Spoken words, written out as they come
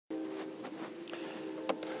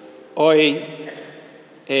Hoy,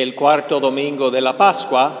 el cuarto domingo de la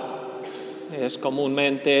Pascua, es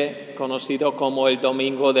comúnmente conocido como el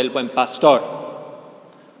Domingo del Buen Pastor,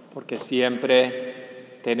 porque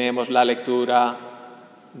siempre tenemos la lectura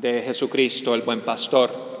de Jesucristo, el Buen Pastor.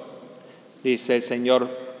 Dice el Señor: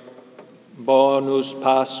 bonus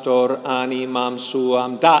pastor animam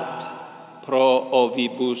suam dat pro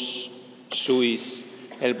ovibus suis.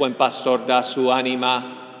 El buen pastor da su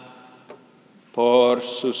ánima por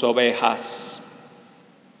sus ovejas.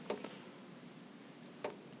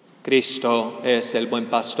 Cristo es el buen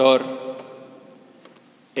pastor.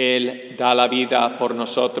 Él da la vida por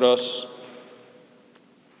nosotros.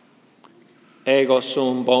 Ego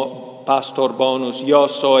sum pastor bonus. Yo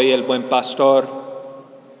soy el buen pastor.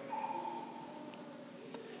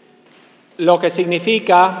 Lo que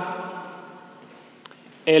significa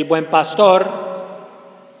el buen pastor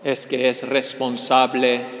es que es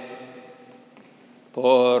responsable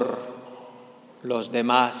por los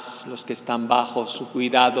demás, los que están bajo su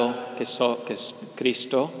cuidado, que es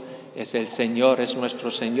Cristo, es el Señor, es nuestro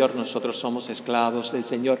Señor. Nosotros somos esclavos del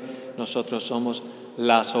Señor, nosotros somos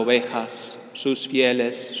las ovejas, sus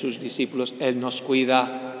fieles, sus discípulos. Él nos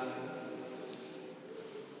cuida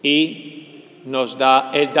y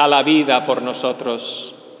Él da la vida por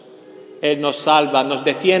nosotros. Él nos salva, nos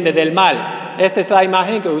defiende del mal. Esta es la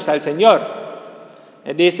imagen que usa el Señor.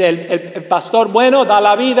 Él dice, el pastor bueno da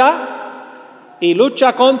la vida y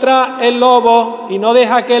lucha contra el lobo y no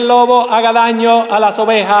deja que el lobo haga daño a las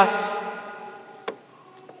ovejas.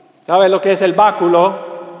 ¿Sabe lo que es el báculo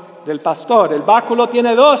del pastor? El báculo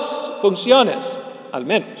tiene dos funciones, al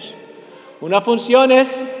menos. Una función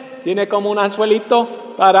tiene como un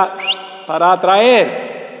anzuelito para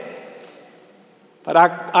atraer,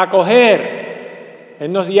 para acoger.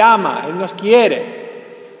 Él nos llama, Él nos quiere.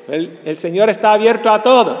 El Señor está abierto a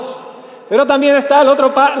todos. Pero también está la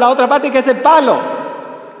otra parte, que es el palo.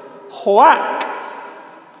 Joac.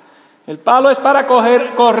 El palo es para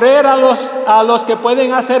correr a los que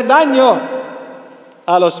pueden hacer daño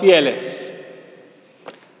a los fieles.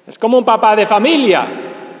 Es como un papá de familia.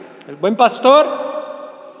 El buen pastor,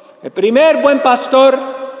 el primer buen pastor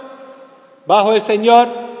bajo el Señor,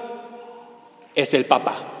 es el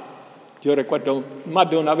papá. Yo recuerdo más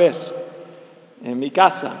de una vez en mi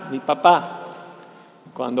casa, mi papá,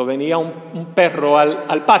 cuando venía un perro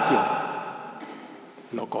al patio,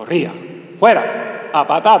 lo corría, fuera, a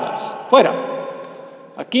patadas, fuera.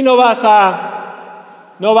 Aquí no vas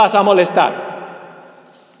a molestar.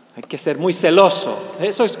 Hay que ser muy celoso.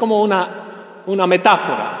 Eso es como una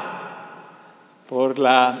metáfora por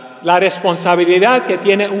la responsabilidad que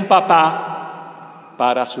tiene un papá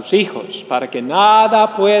para sus hijos, para que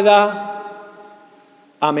nada pueda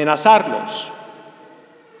amenazarlos.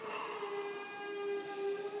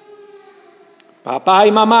 Papá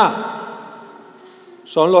y mamá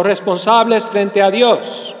son los responsables frente a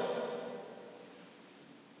Dios.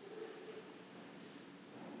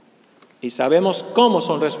 Y sabemos cómo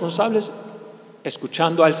son responsables,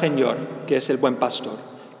 escuchando al Señor, que es el buen pastor,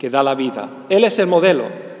 que da la vida. Él es el modelo.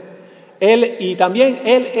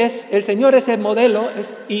 El Señor es el modelo,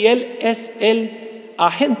 y Él es el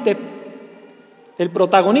agente, el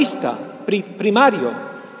protagonista primario.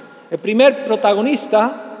 El primer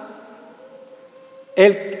protagonista,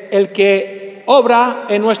 el que obra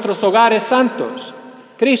en nuestros hogares santos.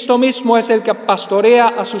 Cristo mismo es el que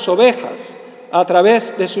pastorea a sus ovejas a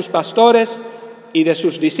través de sus pastores y de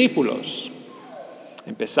sus discípulos,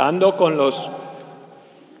 empezando con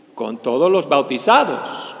todos los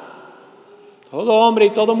bautizados. Todo hombre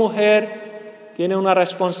y toda mujer tiene una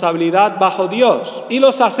responsabilidad bajo Dios. Y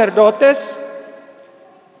los sacerdotes,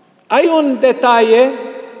 hay un detalle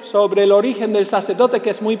sobre el origen del sacerdote que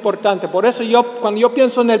es muy importante. Por eso cuando yo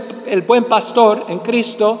pienso en el buen pastor, en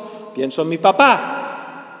Cristo, pienso en mi papá.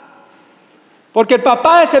 Porque el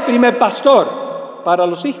papá es el primer pastor para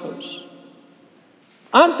los hijos.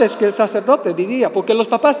 Antes que el sacerdote, diría, porque los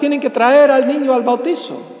papás tienen que traer al niño al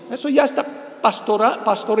bautizo. Eso ya está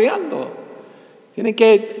pastoreando. Tienen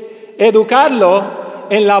que educarlo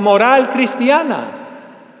en la moral cristiana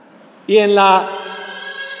y en la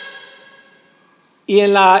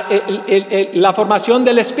formación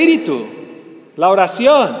del espíritu, la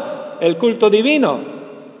oración, el culto divino.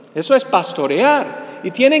 Eso es pastorear.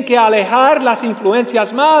 Y tienen que alejar las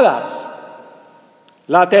influencias malas,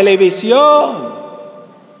 la televisión,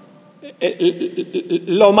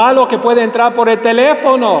 lo malo que puede entrar por el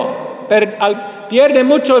teléfono. Pierde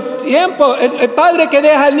mucho tiempo. El padre que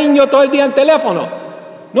deja al niño todo el día en teléfono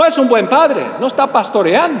no es un buen padre, no está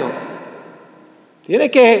pastoreando. Tiene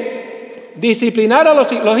que disciplinar a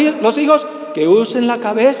los hijos, que usen la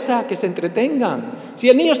cabeza, que se entretengan, Si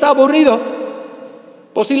el niño está aburrido,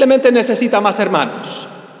 posiblemente necesita más hermanos.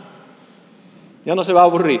 Ya no se va a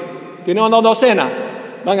aburrir. Tiene una docena,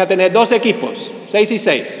 van a tener 2 equipos, 6 y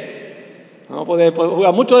 6. Vamos a poder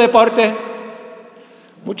jugar mucho deporte,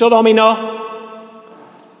 mucho dominó.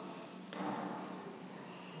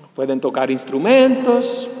 Pueden tocar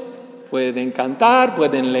instrumentos, pueden cantar,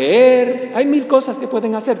 pueden leer. Hay 1000 cosas que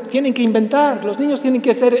pueden hacer. Tienen que inventar. Los niños tienen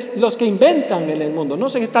que ser los que inventan en el mundo. No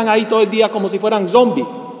se están ahí todo el día como si fueran zombies.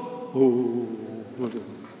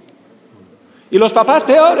 Y los papás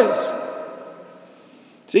peores.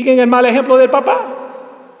 Siguen el mal ejemplo del papá.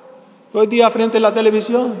 Todo el día frente a la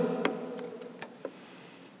televisión.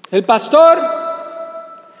 El pastor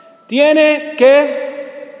tiene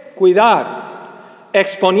que cuidar,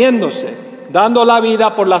 exponiéndose, dando la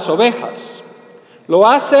vida por las ovejas. Lo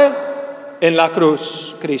hace en la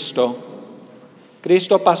cruz, Cristo.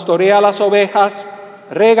 Cristo pastorea las ovejas,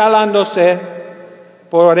 regalándose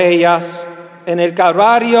por ellas en el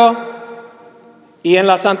Calvario y en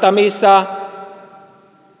la Santa Misa,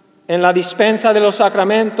 en la dispensa de los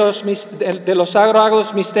sacramentos, de los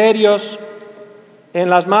sagrados misterios, en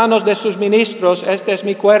las manos de sus ministros. Este es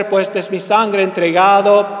mi cuerpo, este es mi sangre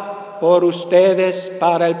entregado por ustedes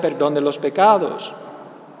para el perdón de los pecados.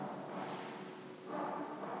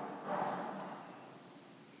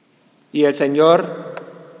 Y el Señor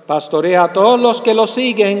pastorea a todos los que lo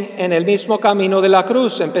siguen en el mismo camino de la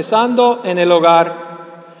cruz, empezando en el hogar.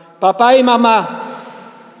 Papá y mamá,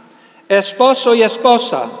 esposo y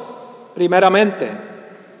esposa, primeramente,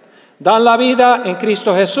 dan la vida en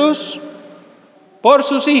Cristo Jesús por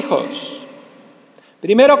sus hijos,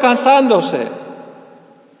 primero cansándose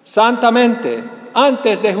santamente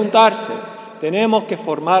antes de juntarse. Tenemos que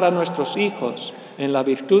formar a nuestros hijos en la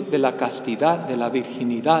virtud de la castidad, de la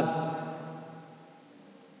virginidad.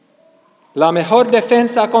 La mejor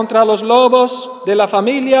defensa contra los lobos de la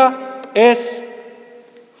familia es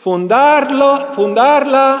fundarla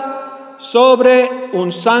sobre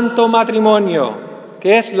un santo matrimonio,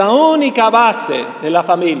 que es la única base de la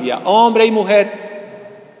familia, hombre y mujer,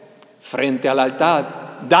 frente al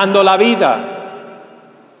altar, dando la vida.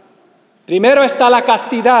 Primero está la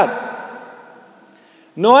castidad.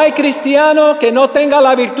 No hay cristiano que no tenga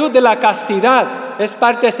la virtud de la castidad. Es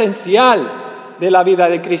parte esencial de la vida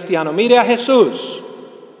del cristiano. Mire a Jesús.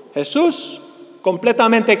 Jesús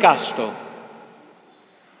completamente casto.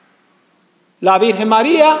 La Virgen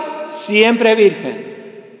María siempre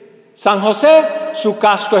virgen. San José, su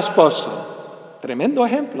casto esposo. Tremendo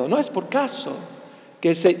ejemplo, no es por caso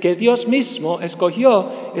que Dios mismo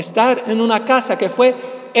escogió estar en una casa que fue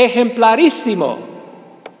ejemplarísimo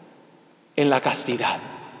en la castidad.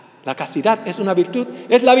 La castidad es una virtud,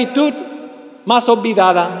 es la virtud más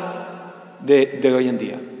olvidada de hoy en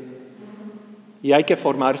día. Y hay que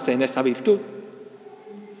formarse en esa virtud.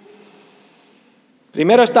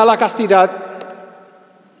 Primero está la castidad,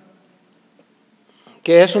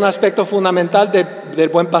 que es un aspecto fundamental del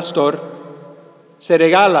buen pastor. Se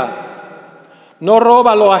regala, no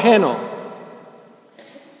roba lo ajeno.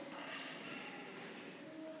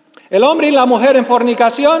 El hombre y la mujer en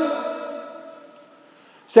fornicación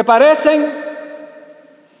se parecen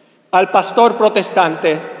al pastor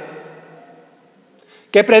protestante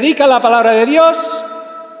que predica la palabra de Dios,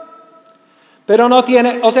 pero no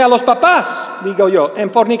tiene, o sea, los papás, digo yo, en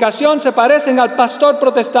fornicación se parecen al pastor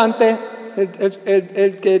protestante,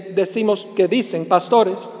 el que decimos que dicen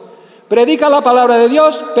pastores, predica la palabra de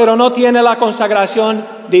Dios, pero no tiene la consagración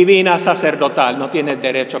divina sacerdotal, no tiene el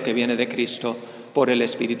derecho que viene de Cristo por el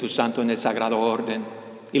Espíritu Santo en el sagrado orden.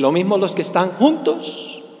 Y lo mismo los que están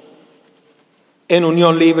juntos en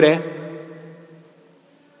unión libre.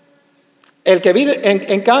 El que vive,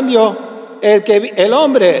 en cambio, el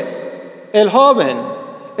hombre, el joven,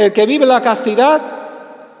 el que vive la castidad,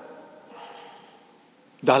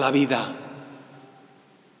 da la vida.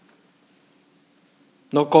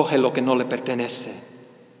 No coge lo que no le pertenece.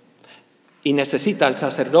 Y necesita al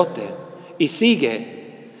sacerdote. Y sigue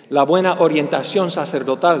la buena orientación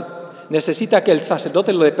sacerdotal. Necesita que el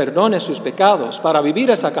sacerdote le perdone sus pecados para vivir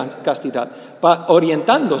esa castidad,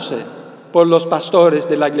 orientándose por los pastores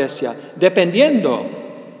de la iglesia, dependiendo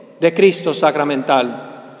de Cristo sacramental.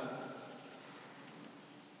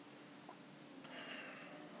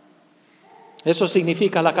 Eso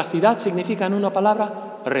significa, la castidad significa en una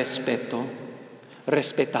palabra, respeto,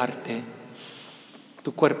 respetarte.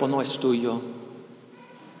 Tu cuerpo no es tuyo,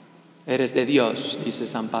 eres de Dios, dice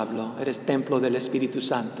San Pablo, eres templo del Espíritu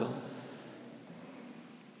Santo.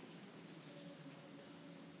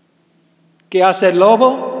 ¿Qué hace el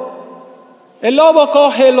lobo? El lobo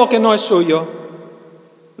coge lo que no es suyo,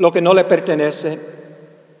 lo que no le pertenece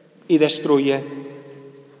y destruye.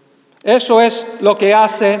 Eso es lo que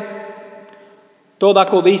hace toda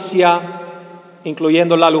codicia,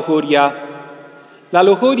 incluyendo la lujuria. La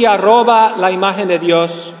lujuria roba la imagen de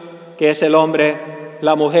Dios, que es el hombre,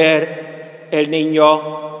 la mujer, el niño.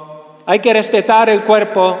 Hay que respetar el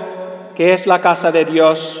cuerpo, que es la casa de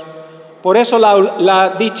Dios. Por eso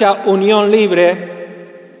la dicha unión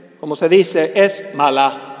libre, como se dice, es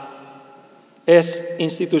mala. Es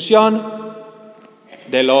institución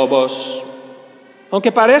de lobos.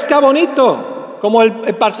 Aunque parezca bonito, como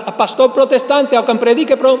el pastor protestante, aunque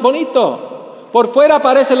predique bonito, por fuera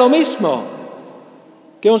parece lo mismo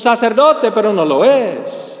que un sacerdote, pero no lo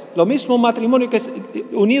es. Lo mismo un matrimonio que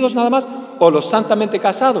unidos nada más, o los santamente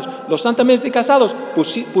casados. Los santamente casados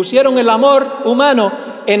pusieron el amor humano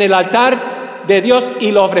en el altar de Dios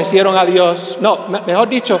y lo ofrecieron a Dios. No, mejor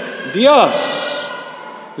dicho, Dios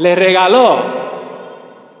le regaló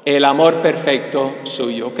el amor perfecto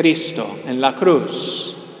suyo, Cristo, en la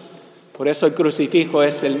cruz. Por eso el crucifijo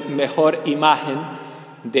es la mejor imagen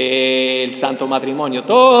del santo matrimonio.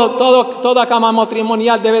 Toda cama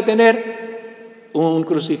matrimonial debe tener un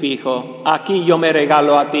crucifijo. Aquí yo me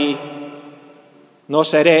regalo a ti. No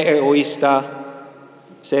seré egoísta,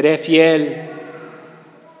 seré fiel.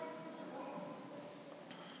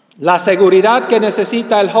 La seguridad que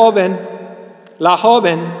necesita el joven, la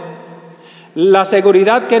joven, la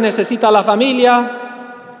seguridad que necesita la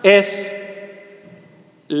familia es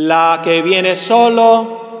la que viene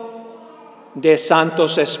solo de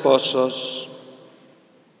santos esposos.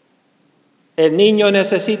 El niño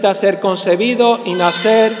necesita ser concebido y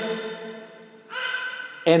nacer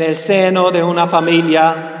en el seno de una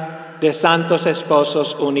familia de santos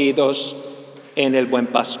esposos unidos en el buen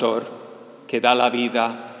pastor que da la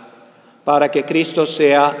vida, para que Cristo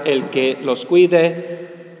sea el que los cuide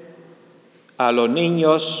a los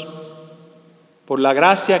niños por la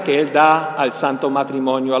gracia que Él da al santo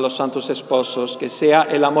matrimonio, a los santos esposos, que sea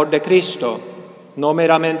el amor de Cristo, no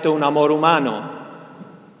meramente un amor humano,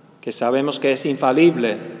 que sabemos que es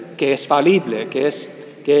infalible, que es falible,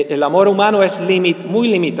 que el amor humano es muy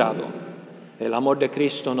limitado. El amor de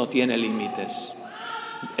Cristo no tiene límites.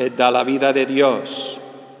 Él da la vida de Dios,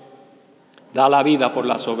 da la vida por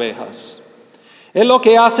las ovejas. Es lo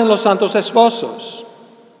que hacen los santos esposos.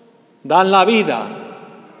 Dan la vida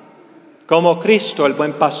como Cristo, el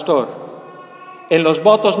buen pastor. En los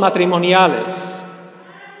votos matrimoniales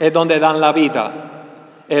es donde dan la vida,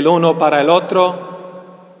 el uno para el otro,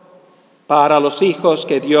 para los hijos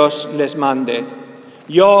que Dios les mande.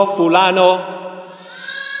 Yo, fulano,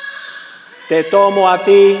 te tomo a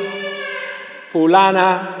ti,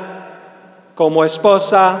 fulana, como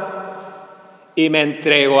esposa y me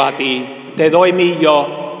entrego a ti. Te doy mi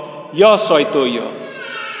yo soy tuyo.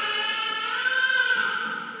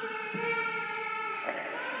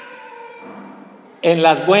 En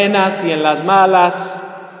las buenas y en las malas,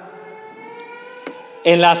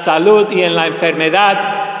 en la salud y en la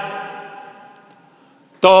enfermedad,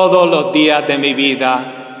 todos los días de mi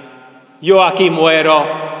vida. Yo aquí muero.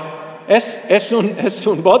 Es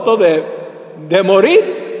un voto de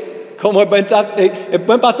morir. Como el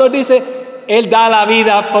buen pastor dice, Él da la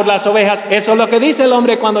vida por las ovejas. Eso es lo que dice el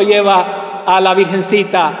hombre cuando lleva a la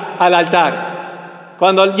virgencita al altar.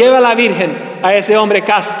 Cuando lleva a la virgen, a ese hombre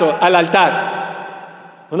casto al altar.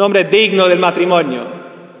 Un hombre digno del matrimonio.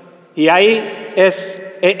 Y ahí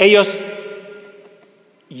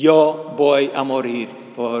yo voy a morir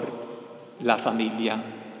por la familia,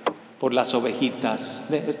 por las ovejitas.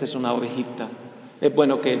 Esta es una ovejita. Es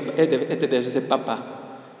bueno que este debe ser papá.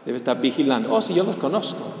 Debe estar vigilando. Oh, sí, yo los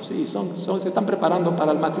conozco. Sí, se están preparando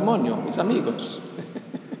para el matrimonio, mis amigos.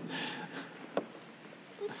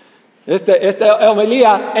 Esta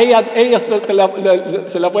homilía, ellas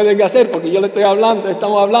se la pueden hacer porque yo le estoy hablando,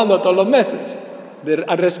 estamos hablando todos los meses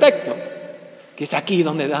al respecto, que es aquí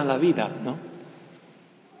donde dan la vida, ¿no?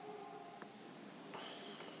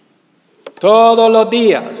 Todos los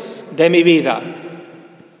días de mi vida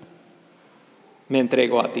me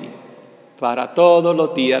entrego a ti, para todos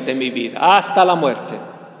los días de mi vida, hasta la muerte.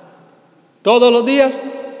 Todos los días,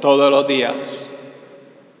 todos los días.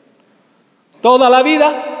 Toda la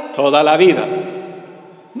vida.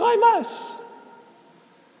 No hay más.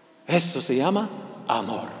 Eso se llama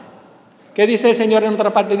amor. ¿Qué dice el Señor en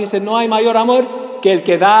otra parte? Dice, no hay mayor amor que el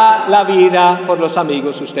que da la vida por los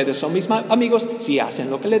amigos. Ustedes son mis amigos si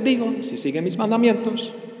hacen lo que les digo, si siguen mis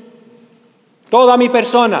mandamientos. Toda mi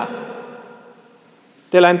persona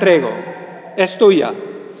te la entrego. Es tuya.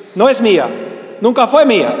 No es mía. Nunca fue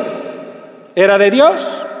mía. Era de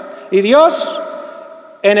Dios. Y Dios,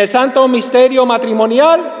 en el santo misterio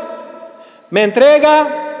matrimonial, me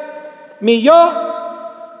entrega mi yo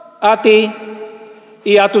a ti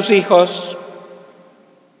y a tus hijos.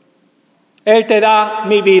 Él te da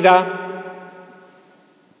mi vida.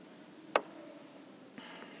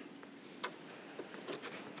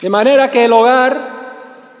 De manera que el hogar,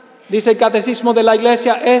 dice el Catecismo de la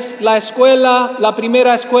Iglesia, es la escuela, la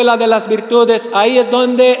primera escuela de las virtudes. Ahí es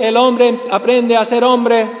donde el hombre aprende a ser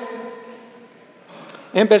hombre,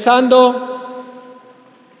 empezando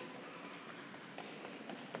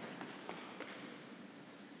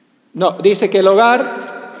dice que el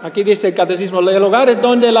hogar, aquí dice el Catecismo, el hogar es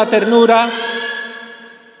donde la ternura,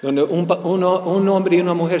 donde un hombre y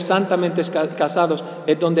una mujer santamente casados,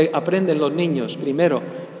 es donde aprenden los niños primero,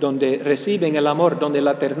 donde reciben el amor, donde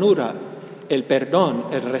la ternura, el perdón,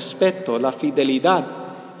 el respeto, la fidelidad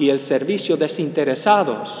y el servicio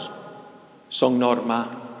desinteresados son norma.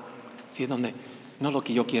 ¿Sí? Donde no lo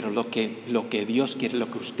que yo quiero, lo que Dios quiere, lo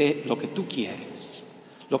que tú quieres,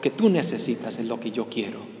 lo que tú necesitas es lo que yo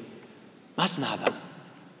quiero. Más nada.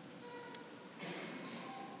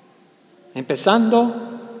 Empezando,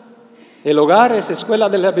 el hogar es escuela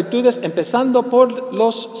de las virtudes, empezando por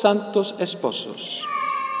los santos esposos.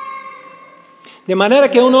 De manera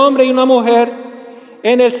que un hombre y una mujer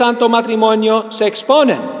en el santo matrimonio se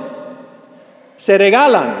exponen, se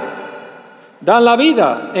regalan, dan la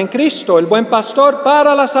vida en Cristo, el buen pastor,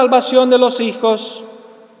 para la salvación de los hijos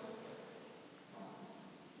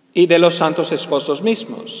y de los santos esposos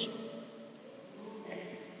mismos.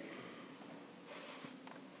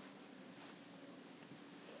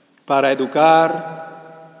 Para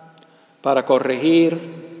educar, para corregir,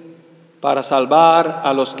 para salvar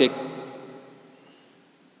a los que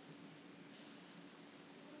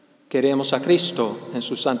queremos a Cristo en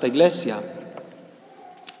su Santa Iglesia.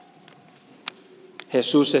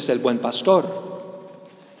 Jesús es el buen pastor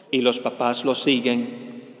y los papás lo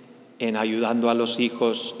siguen en ayudando a los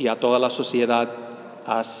hijos y a toda la sociedad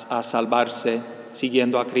a salvarse,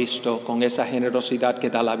 siguiendo a Cristo con esa generosidad que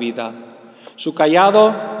da la vida. Su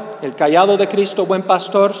cayado, el cayado de Cristo, buen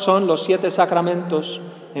pastor, son los 7 sacramentos,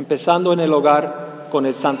 empezando en el hogar con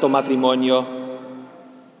el santo matrimonio.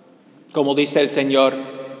 Como dice el Señor,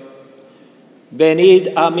 venid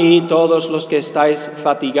a mí todos los que estáis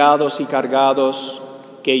fatigados y cargados,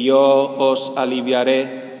 que yo os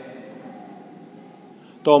aliviaré.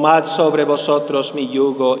 Tomad sobre vosotros mi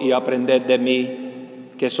yugo y aprended de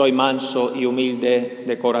mí, que soy manso y humilde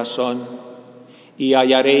de corazón, y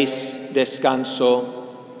hallaréis descanso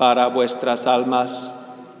para vuestras almas,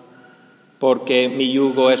 porque mi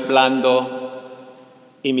yugo es blando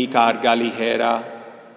y mi carga ligera.